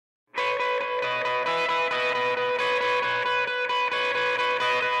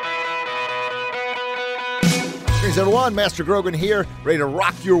Greetings, everyone. Master Grogan here, ready to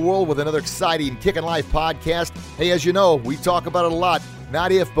rock your world with another exciting Kickin' Life podcast. Hey, as you know, we talk about it a lot.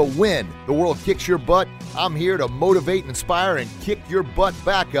 Not if, but when the world kicks your butt, I'm here to motivate, inspire, and kick your butt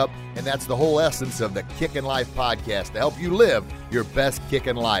back up. And that's the whole essence of the Kickin' Life podcast, to help you live your best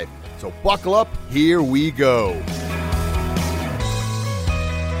kickin' life. So buckle up, here we go.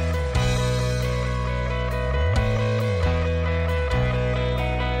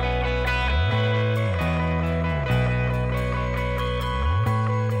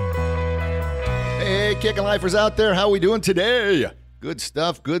 Hey, Kickin' Lifers out there, how we doing today? Good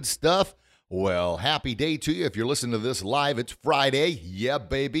stuff, good stuff. Well, happy day to you. If you're listening to this live, it's Friday. Yeah,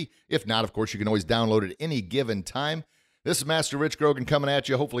 baby. If not, of course, you can always download it at any given time. This is Master Rich Grogan coming at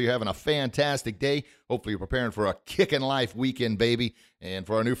you. Hopefully you're having a fantastic day. Hopefully you're preparing for a Kickin' Life weekend, baby. And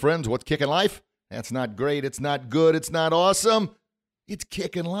for our new friends, what's Kickin' Life? That's not great. It's not good. It's not awesome. It's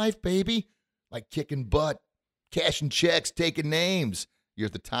Kickin' Life, baby. Like kicking butt, cashing checks, taking names. You're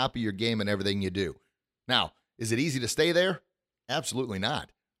at the top of your game in everything you do. Now, is it easy to stay there? Absolutely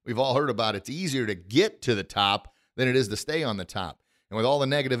not. We've all heard about it's easier to get to the top than it is to stay on the top. And with all the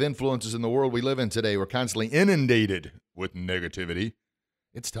negative influences in the world we live in today, we're constantly inundated with negativity.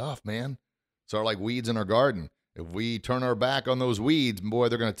 It's tough, man. Sort of like weeds in our garden. If we turn our back on those weeds, boy,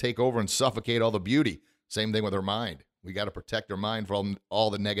 they're going to take over and suffocate all the beauty. Same thing with our mind. We got to protect our mind from all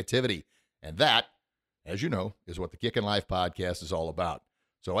the negativity. And that, as you know, is what the Kickin' Life podcast is all about.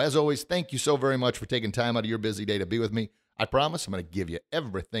 So as always, thank you so very much for taking time out of your busy day to be with me. I promise I'm going to give you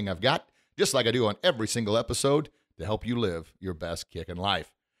everything I've got, just like I do on every single episode, to help you live your best kickin'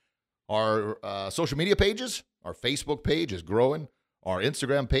 life. Our social media pages, our Facebook page is growing. Our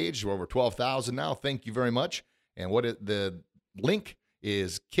Instagram page, we're over 12,000 now. Thank you very much. And the link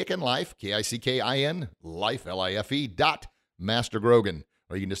is Kickin' Life, K-I-C-K-I-N, life, L-I-F-E, .Master Grogan.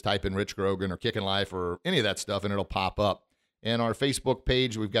 Or you can just type in Rich Grogan or Kickin' Life or any of that stuff, and it'll pop up. And our Facebook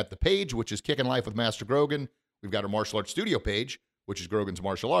page, we've got the page, which is Kickin' Life with Master Grogan. We've got our martial arts studio page, which is Grogan's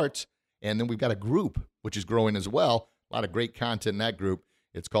Martial Arts. And then we've got a group, which is growing as well. A lot of great content in that group.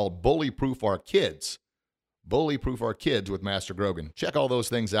 It's called Bully Proof Our Kids. Bully Proof Our Kids with Master Grogan. Check all those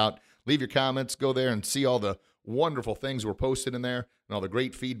things out. Leave your comments. Go there and see all the wonderful things we're posting in there and all the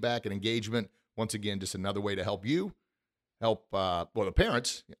great feedback and engagement. Once again, just another way to help you. Help, the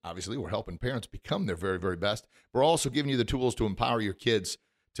parents. Obviously, we're helping parents become their very, very best. We're also giving you the tools to empower your kids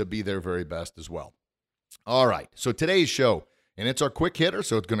to be their very best as well. All right, so today's show, and it's our quick hitter,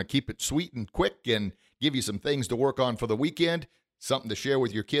 so it's going to keep it sweet and quick and give you some things to work on for the weekend, something to share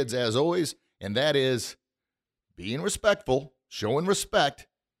with your kids as always, and that is being respectful, showing respect,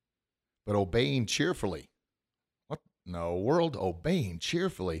 but obeying cheerfully. What in the world? Obeying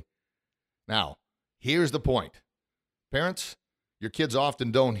cheerfully? Now, here's the point. Parents, your kids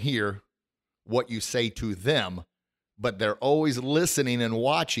often don't hear what you say to them, but they're always listening and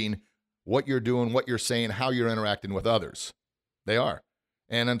watching what you're doing, what you're saying, how you're interacting with others. They are.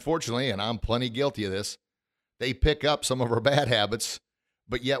 And unfortunately, and I'm plenty guilty of this, they pick up some of our bad habits,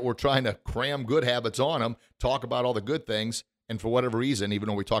 but yet we're trying to cram good habits on them, talk about all the good things, and for whatever reason, even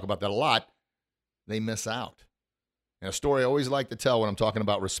though we talk about that a lot, they miss out. And a story I always like to tell when I'm talking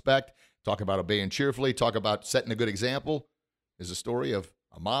about respect, talk about obeying cheerfully, talk about setting a good example, is a story of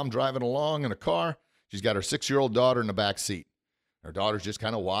a mom driving along in a car. She's got her 6-year-old daughter in the back seat. Her daughter's just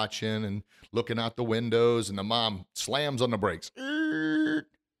kind of watching and looking out the windows, and the mom slams on the brakes.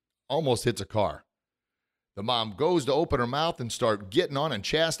 Almost hits a car. The mom goes to open her mouth and start getting on and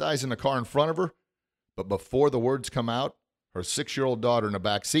chastising the car in front of her. But before the words come out, her 6-year-old daughter in the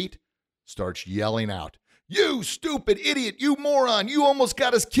back seat starts yelling out, "You stupid idiot, you moron, you almost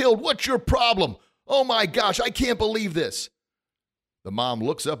got us killed. What's your problem? Oh my gosh, I can't believe this." The mom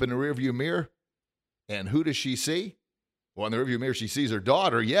looks up in the rearview mirror, and who does she see? Well, in the rearview mirror, she sees her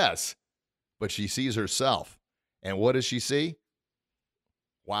daughter, yes, but she sees herself. And what does she see?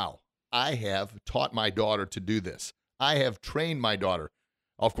 Wow, I have taught my daughter to do this. I have trained my daughter.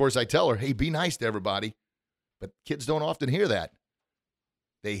 Of course, I tell her, hey, be nice to everybody. But kids don't often hear that.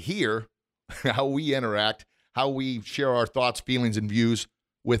 They hear how we interact, how we share our thoughts, feelings, and views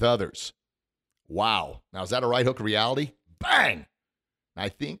with others. Wow. Now, is that a right hook of reality? Bang!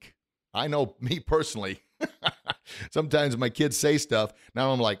 I know me personally. Sometimes my kids say stuff.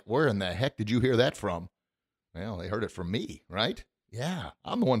 Now I'm like, where in the heck did you hear that from? Well, they heard it from me, right? Yeah,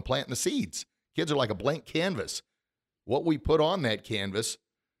 I'm the one planting the seeds. Kids are like a blank canvas. What we put on that canvas,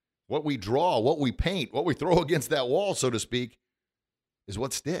 what we draw, what we paint, what we throw against that wall, so to speak, is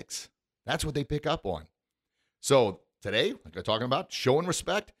what sticks. That's what they pick up on. So today, like I'm talking about, showing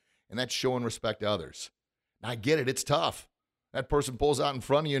respect, and that's showing respect to others. Now, I get it. It's tough. That person pulls out in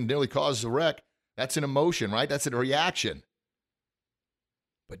front of you and nearly causes a wreck. That's an emotion, right? That's a reaction.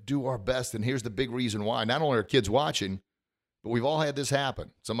 But do our best, and here's the big reason why. Not only are kids watching, but we've all had this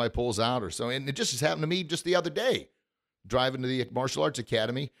happen. Somebody pulls out or so, and it just has happened to me just the other day. Driving to the martial arts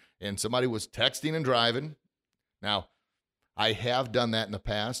academy, and somebody was texting and driving. Now, I have done that in the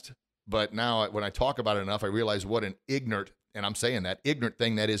past, but now when I talk about it enough, I realize what an ignorant, and I'm saying that, ignorant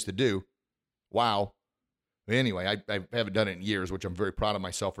thing that is to do. Wow. Anyway, I haven't done it in years, which I'm very proud of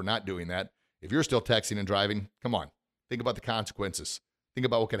myself for not doing that. If you're still texting and driving, come on. Think about the consequences. Think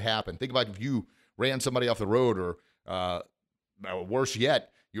about what could happen. Think about if you ran somebody off the road, or worse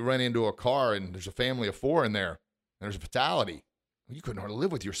yet, you ran into a car and there's a family of 4 in there and there's a fatality. You couldn't hardly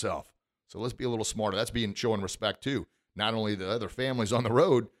live with yourself. So let's be a little smarter. That's showing respect too. Not only the other families on the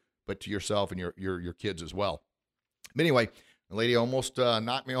road, but to yourself and your kids as well. But anyway, the lady almost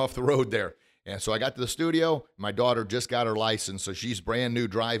knocked me off the road there. And so I got to the studio. My daughter just got her license, so she's brand new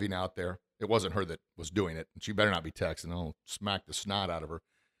driving out there. It wasn't her that was doing it. She better not be texting. I'll smack the snot out of her.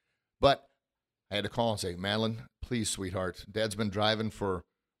 But I had to call and say, Madeline, please, sweetheart, Dad's been driving for,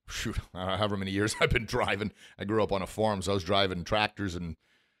 however many years I've been driving. I grew up on a farm, so I was driving tractors and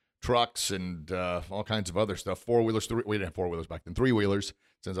trucks and all kinds of other stuff. Four-wheelers, we didn't have four-wheelers back then, three-wheelers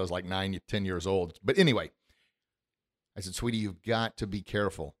since I was like 9, 10 years old. But anyway, I said, sweetie, you've got to be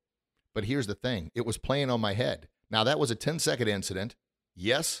careful. But here's the thing. It was playing on my head. Now, that was a 10-second incident.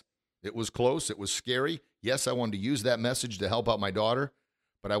 Yes, it was close. It was scary. Yes, I wanted to use that message to help out my daughter,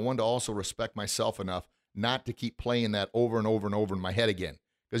 but I wanted to also respect myself enough not to keep playing that over and over and over in my head again.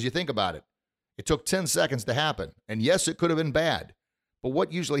 Because you think about it. It took 10 seconds to happen. And yes, it could have been bad. But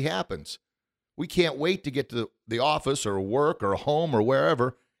what usually happens? We can't wait to get to the office or work or home or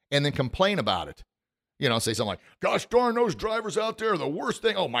wherever and then complain about it. You know, say something like, gosh darn, those drivers out there are the worst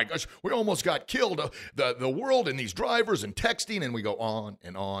thing. Oh my gosh, we almost got killed. The world and these drivers and texting, and we go on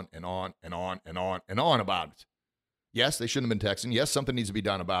and on and on and on and on and on about it. Yes, they shouldn't have been texting. Yes, something needs to be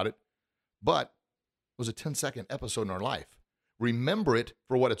done about it. But it was a 10-second episode in our life. Remember it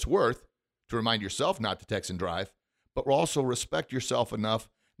for what it's worth to remind yourself not to text and drive, but also respect yourself enough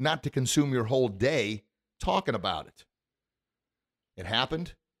not to consume your whole day talking about it. It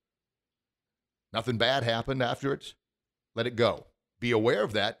happened. Nothing bad happened after it. Let it go. Be aware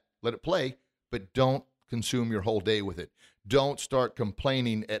of that. Let it play, but don't consume your whole day with it. Don't start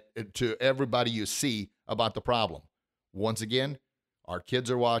complaining to everybody you see about the problem. Once again, our kids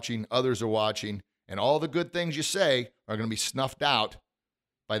are watching, others are watching, and all the good things you say are going to be snuffed out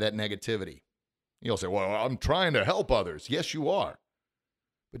by that negativity. You'll say, well, I'm trying to help others. Yes, you are.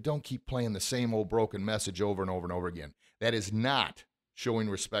 But don't keep playing the same old broken message over and over and over again. That is not showing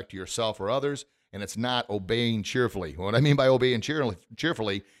respect to yourself or others, and it's not obeying cheerfully. What I mean by obeying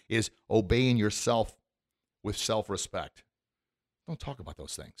cheerfully is obeying yourself with self-respect. Don't talk about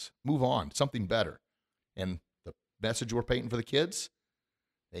those things. Move on. Something better. And the message we're painting for the kids,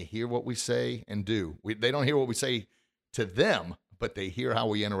 they hear what we say and do. They don't hear what we say to them, but they hear how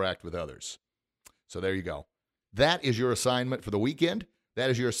we interact with others. So there you go. That is your assignment for the weekend. That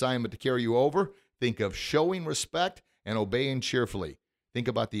is your assignment to carry you over. Think of showing respect and obeying cheerfully. Think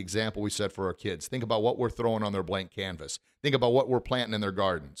about the example we set for our kids. Think about what we're throwing on their blank canvas. Think about what we're planting in their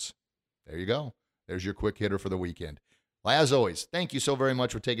gardens. There you go. There's your quick hitter for the weekend. Well, as always, thank you so very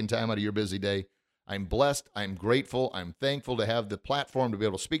much for taking time out of your busy day. I'm blessed. I'm grateful. I'm thankful to have the platform to be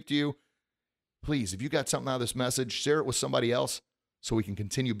able to speak to you. Please, if you got something out of this message, share it with somebody else so we can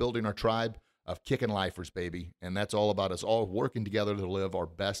continue building our tribe of kicking lifers, baby. And that's all about us all working together to live our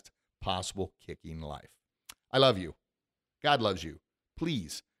best possible kicking life. I love you. God loves you.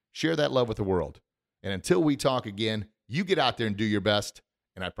 Please share that love with the world. And until we talk again, you get out there and do your best.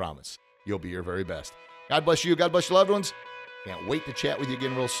 And I promise you'll be your very best. God bless you. God bless your loved ones. Can't wait to chat with you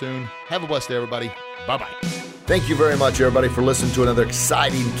again real soon. Have a blessed day, everybody. Bye-bye. Thank you very much, everybody, for listening to another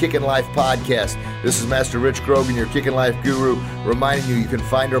exciting Kickin' Life podcast. This is Master Rich Grogan, your Kickin' Life guru, reminding you can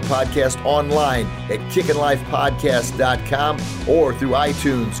find our podcast online at kickinlifepodcast.com or through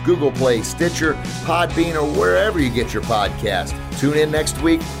iTunes, Google Play, Stitcher, Podbean, or wherever you get your podcast. Tune in next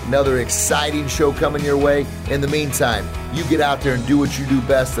week. Another exciting show coming your way. In the meantime, you get out there and do what you do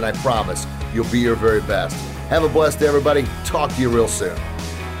best, and I promise you'll be your very best. Have a blessed day, everybody. Talk to you real soon.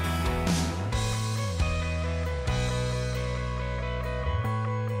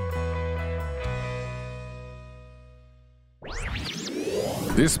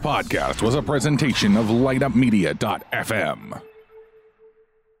 This podcast was a presentation of LightUpMedia.fm.